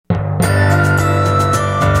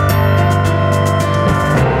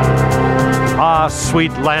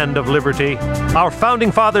sweet land of liberty. Our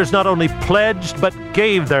founding fathers not only pledged, but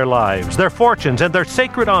gave their lives, their fortunes, and their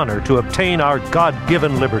sacred honor to obtain our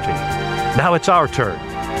God-given liberty. Now it's our turn.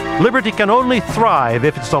 Liberty can only thrive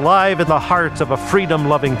if it's alive in the hearts of a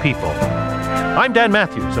freedom-loving people. I'm Dan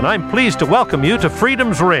Matthews, and I'm pleased to welcome you to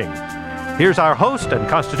Freedom's Ring. Here's our host and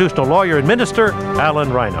constitutional lawyer and minister,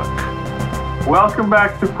 Alan Reinach. Welcome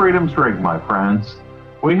back to Freedom's Ring, my friends.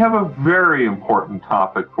 We have a very important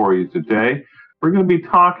topic for you today. We're going to be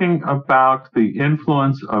talking about the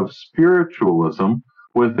influence of spiritualism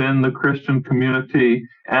within the Christian community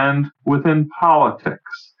and within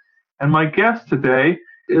politics. And my guest today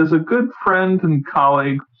is a good friend and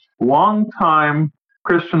colleague, longtime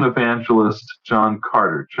Christian evangelist, John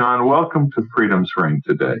Carter. John, welcome to Freedom's Ring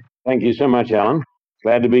today. Thank you so much, Alan.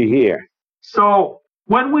 Glad to be here. So,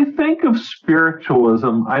 when we think of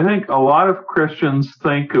spiritualism, I think a lot of Christians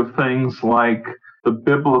think of things like the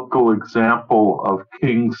biblical example of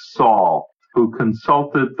King Saul, who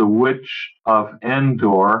consulted the witch of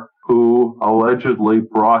Endor, who allegedly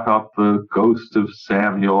brought up the ghost of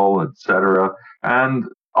Samuel, etc. And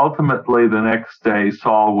ultimately, the next day,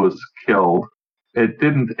 Saul was killed. It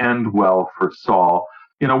didn't end well for Saul.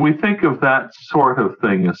 You know, we think of that sort of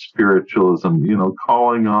thing as spiritualism,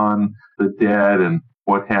 calling on the dead and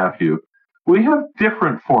what have you. We have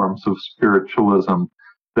different forms of spiritualism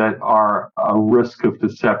that are a risk of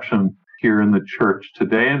deception here in the church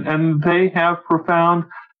today, and they have profound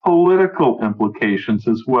political implications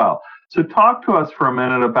as well. So talk to us for a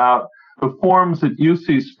minute about the forms that you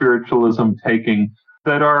see spiritualism taking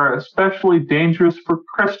that are especially dangerous for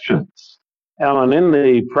Christians. Alan, in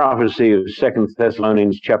the prophecy of 2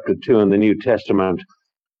 Thessalonians chapter 2 in the New Testament,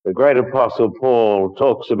 the great apostle Paul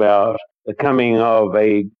talks about the coming of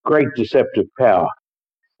a great deceptive power.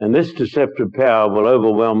 And this deceptive power will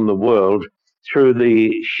overwhelm the world through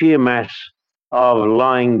the sheer mass of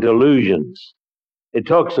lying delusions. It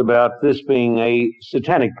talks about this being a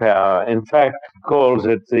satanic power. In fact, it calls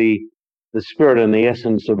it the spirit and the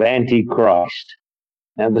essence of Antichrist.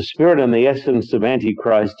 And the spirit and the essence of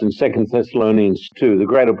Antichrist in 2 Thessalonians 2, the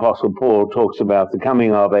great apostle Paul talks about the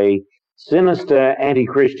coming of a sinister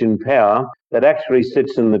anti-Christian power that actually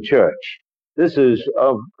sits in the church. This is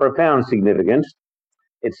of profound significance.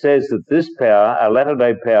 It says that this power, a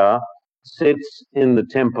latter-day power, sits in the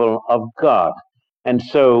temple of God. And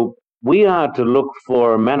so we are to look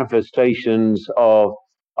for manifestations of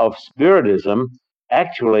spiritism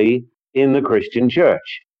actually in the Christian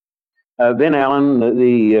church. Then, Alan,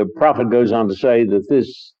 the prophet goes on to say that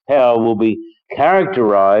this power will be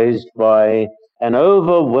characterized by an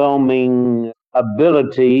overwhelming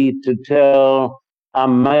ability to tell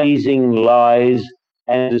amazing lies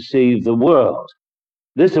and deceive the world.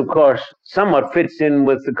 This, of course, somewhat fits in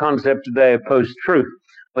with the concept today of post-truth,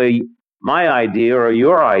 where my idea or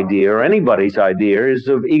your idea or anybody's idea is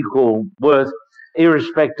of equal worth,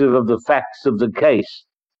 irrespective of the facts of the case.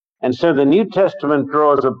 And so the New Testament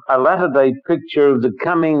draws a latter-day picture of the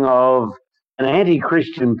coming of an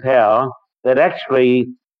anti-Christian power that actually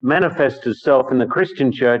manifests itself in the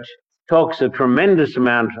Christian church, talks a tremendous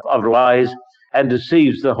amount of lies, and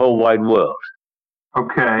deceives the whole wide world.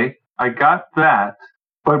 Okay, I got that.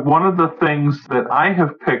 But one of the things that I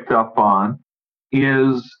have picked up on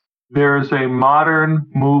is there's a modern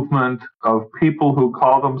movement of people who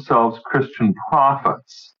call themselves Christian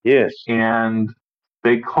prophets. Yes. And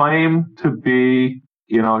they claim to be,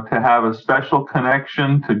 to have a special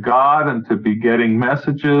connection to God and to be getting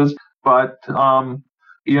messages. But,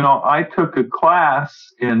 I took a class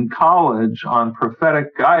in college on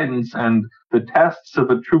prophetic guidance and the tests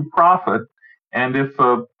of a true prophet. And if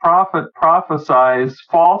a prophet prophesies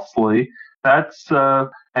falsely, that's an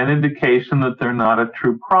indication that they're not a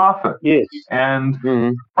true prophet. Yes. And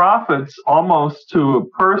prophets, almost to a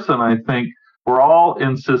person, I think, were all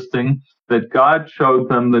insisting that God showed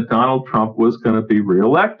them that Donald Trump was going to be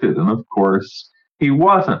reelected. And of course, he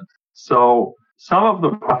wasn't. So some of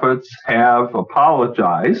the prophets have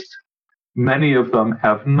apologized. Many of them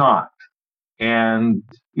have not. And,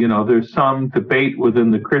 there's some debate within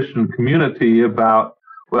the Christian community about,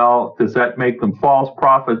 well, does that make them false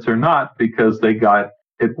prophets or not because they got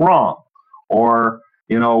it wrong? Or,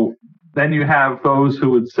 then you have those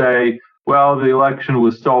who would say, well, the election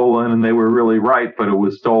was stolen and they were really right, but it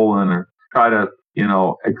was stolen, or try to,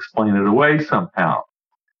 explain it away somehow.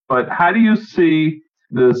 But how do you see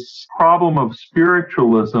this problem of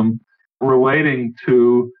spiritualism relating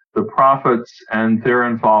to the prophets and their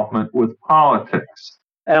involvement with politics?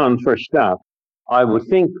 Alan, first up, I would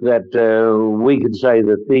think that we could say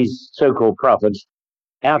that these so-called prophets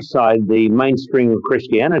outside the mainstream of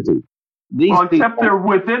Christianity These Well, except people, they're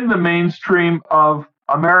within the mainstream of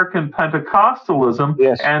American Pentecostalism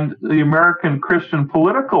yes, and the American Christian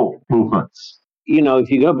political movements. if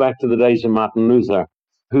you go back to the days of Martin Luther,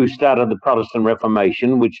 who started the Protestant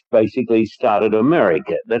Reformation, which basically started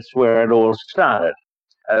America. That's where it all started,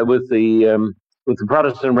 with the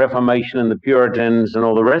Protestant Reformation and the Puritans and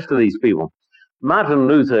all the rest of these people. Martin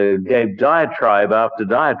Luther gave diatribe after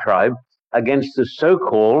diatribe against the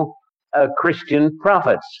so-called Christian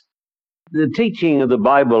prophets. The teaching of the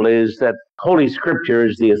Bible is that Holy Scripture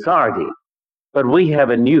is the authority, but we have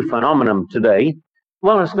a new phenomenon today.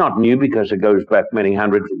 Well, it's not new because it goes back many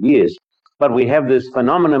hundreds of years, but we have this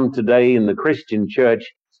phenomenon today in the Christian church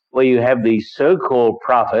where you have these so-called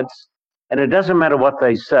prophets, and it doesn't matter what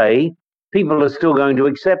they say, people are still going to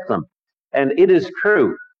accept them. And it is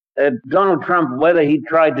true that Donald Trump, whether he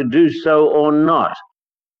tried to do so or not,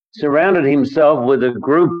 surrounded himself with a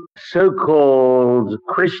group of so-called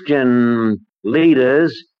Christian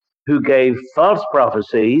leaders who gave false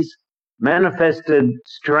prophecies, manifested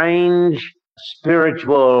strange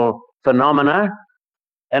spiritual phenomena,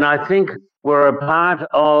 and I think were a part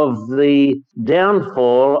of the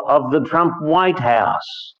downfall of the Trump White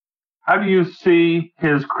House. How do you see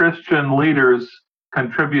his Christian leaders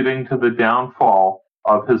contributing to the downfall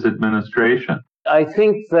of his administration? I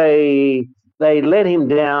think they led him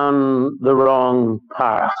down the wrong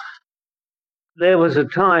path. There was a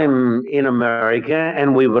time in America,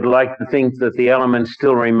 and we would like to think that the elements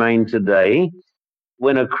still remain today,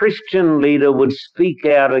 when a Christian leader would speak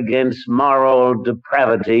out against moral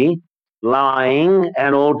depravity, lying,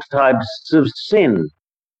 and all types of sin.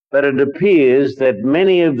 But it appears that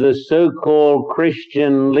many of the so-called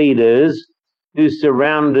Christian leaders who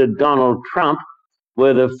surrounded Donald Trump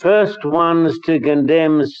were the first ones to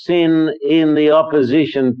condemn sin in the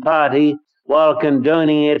opposition party while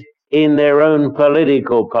condoning it in their own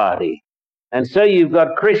political party. And so you've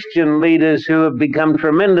got Christian leaders who have become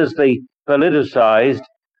tremendously politicized,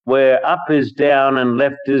 where up is down and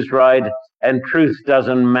left is right and truth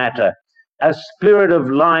doesn't matter. A spirit of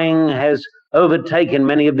lying has overtaken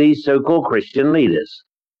many of these so-called Christian leaders.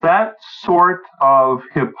 That sort of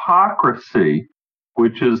hypocrisy,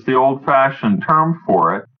 which is the old-fashioned term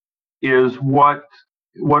for it, is what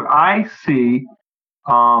I see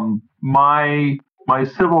my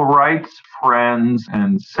civil rights friends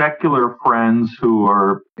and secular friends who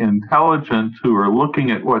are intelligent, who are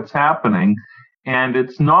looking at what's happening, and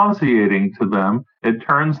it's nauseating to them. It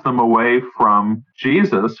turns them away from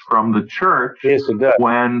Jesus, from the church, yes, it does,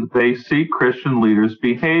 when they see Christian leaders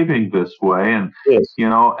behaving this way. And, yes,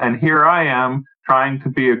 and here I am trying to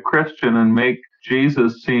be a Christian and make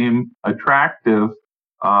Jesus seem attractive,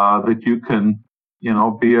 that you can,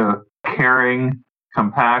 be a caring,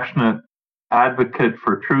 compassionate advocate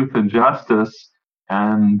for truth and justice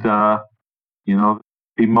and,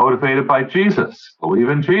 be motivated by Jesus, believe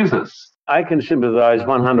in Jesus. I can sympathize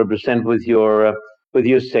 100% with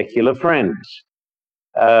your secular friends.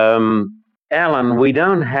 Alan, we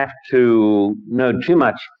don't have to know too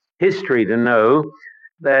much history to know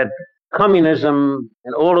that communism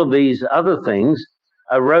and all of these other things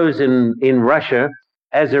arose in Russia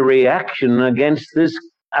as a reaction against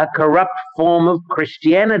a corrupt form of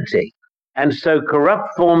Christianity. And so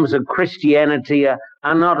corrupt forms of Christianity are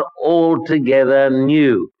not altogether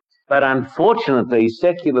new. But unfortunately,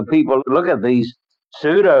 secular people look at these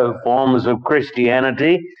pseudo forms of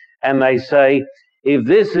Christianity and they say, if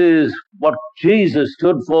this is what Jesus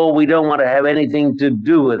stood for, we don't want to have anything to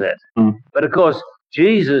do with it. But of course,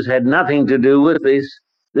 Jesus had nothing to do with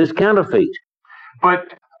this counterfeit.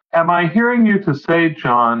 But am I hearing you to say,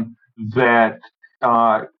 John, that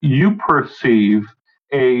you perceive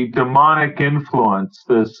a demonic influence,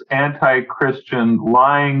 this anti-Christian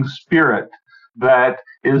lying spirit that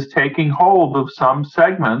is taking hold of some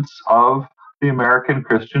segments of the American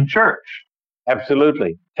Christian church?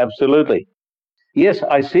 Absolutely. Absolutely. Yes,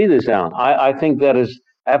 I see this, Alan. I think that is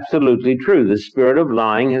absolutely true. The spirit of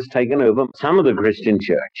lying has taken over some of the Christian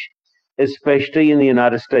church, especially in the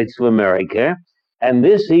United States of America. And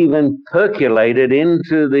this even percolated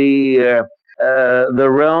into the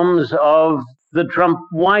realms of the Trump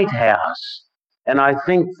White House. And I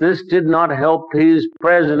think this did not help his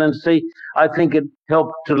presidency. I think it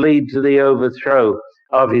helped to lead to the overthrow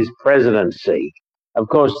of his presidency. Of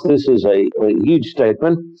course, this is a huge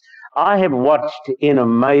statement. I have watched in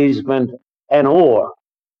amazement and awe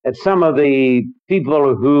at some of the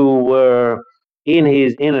people who were in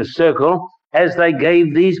his inner circle as they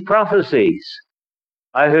gave these prophecies.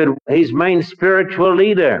 I heard his main spiritual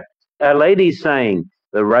leader, a lady, saying,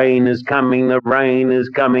 "The rain is coming, the rain is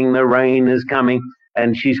coming, the rain is coming."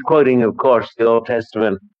 And she's quoting, of course, the Old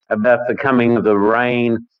Testament about the coming of the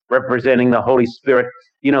reign, representing the Holy Spirit.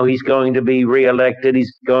 You know, he's going to be reelected,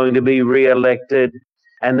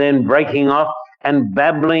 and then breaking off and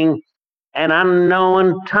babbling an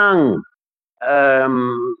unknown tongue.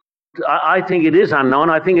 I think it is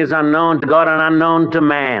unknown. I think it's unknown to God and unknown to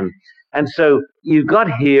man. And so you've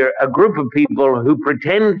got here a group of people who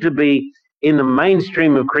pretend to be in the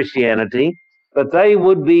mainstream of Christianity, but they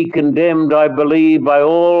would be condemned, I believe, by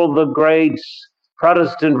all the great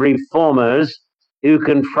Protestant reformers who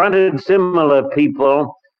confronted similar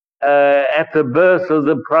people at the birth of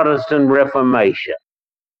the Protestant Reformation.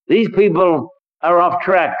 These people are off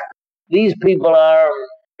track. These people are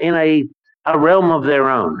in a realm of their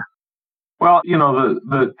own. Well, you know,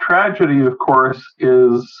 the tragedy, of course,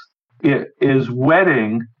 is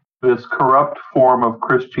wedding this corrupt form of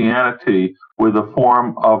Christianity with a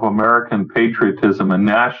form of American patriotism and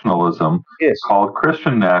nationalism called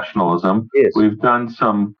Christian nationalism. Yes. We've done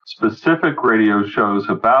some specific radio shows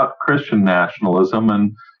about Christian nationalism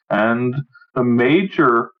and the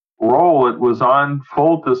major role it was on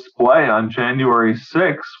full display on January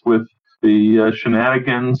 6th with the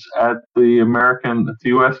shenanigans at the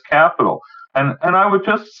U.S. Capitol. And I would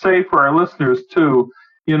just say for our listeners, too,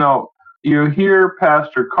 you know, you hear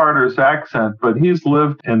Pastor Carter's accent, but he's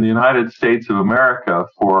lived in the United States of America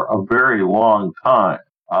for a very long time.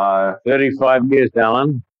 35 years,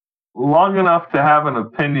 Alan. Long enough to have an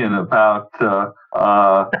opinion about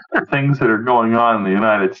things that are going on in the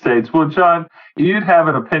United States. Well, John, you'd have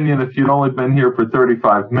an opinion if you'd only been here for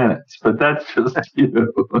 35 minutes, but that's just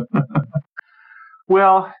you.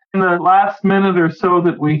 Well, in the last minute or so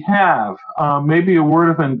that we have, maybe a word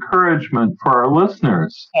of encouragement for our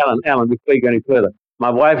listeners. Alan, before you go any further, my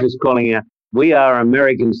wife is calling out, we are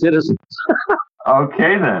American citizens.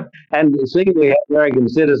 Okay, then. And seeing we have American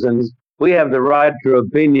citizens, we have the right to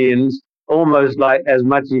opinions almost like as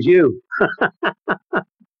much as you.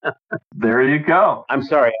 There you go. I'm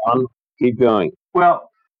sorry, Alan. Keep going. Well,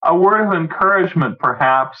 a word of encouragement,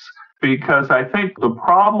 perhaps, because I think the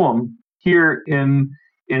problem here in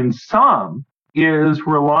some is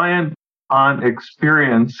reliant on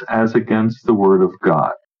experience as against the Word of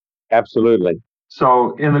God. Absolutely.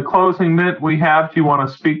 So in the closing minute we have, do you want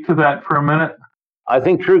to speak to that for a minute? I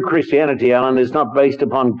think true Christianity, Alan, is not based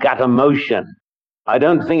upon gut emotion. I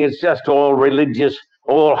don't think it's just all religious,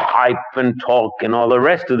 all hype and talk and all the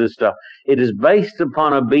rest of this stuff. It is based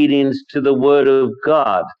upon obedience to the Word of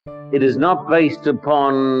God. It is not based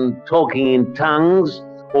upon talking in tongues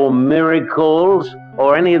or miracles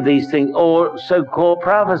or any of these things, or so-called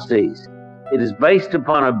prophecies. It is based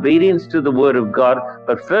upon obedience to the Word of God,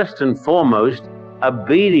 but first and foremost,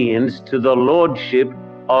 obedience to the Lordship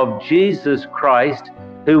of Jesus Christ,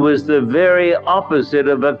 who was the very opposite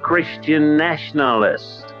of a Christian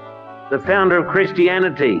nationalist. The founder of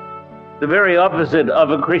Christianity, the very opposite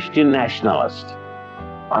of a Christian nationalist.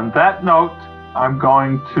 On that note, I'm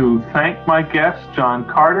going to thank my guest, John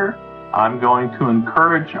Carter. I'm going to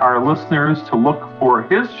encourage our listeners to look for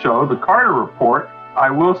his show, The Carter Report.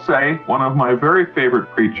 I will say, one of my very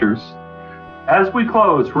favorite preachers. As we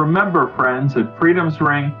close, remember, friends, at Freedom's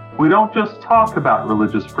Ring, we don't just talk about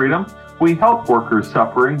religious freedom, we help workers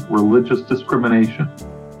suffering religious discrimination.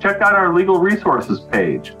 Check out our legal resources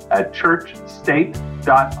page at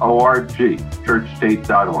churchstate.org,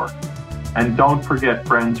 churchstate.org. And don't forget,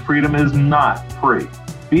 friends, freedom is not free.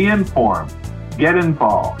 Be informed. Get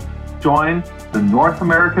involved. Join the North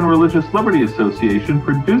American Religious Liberty Association,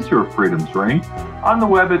 producer of Freedom's Ring, on the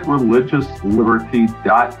web at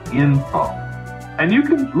religiousliberty.info. And you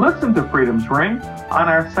can listen to Freedom's Ring on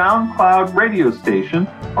our SoundCloud radio station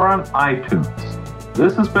or on iTunes.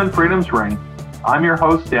 This has been Freedom's Ring. I'm your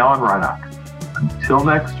host, Alan Reinach. Until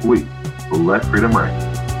next week, let freedom ring.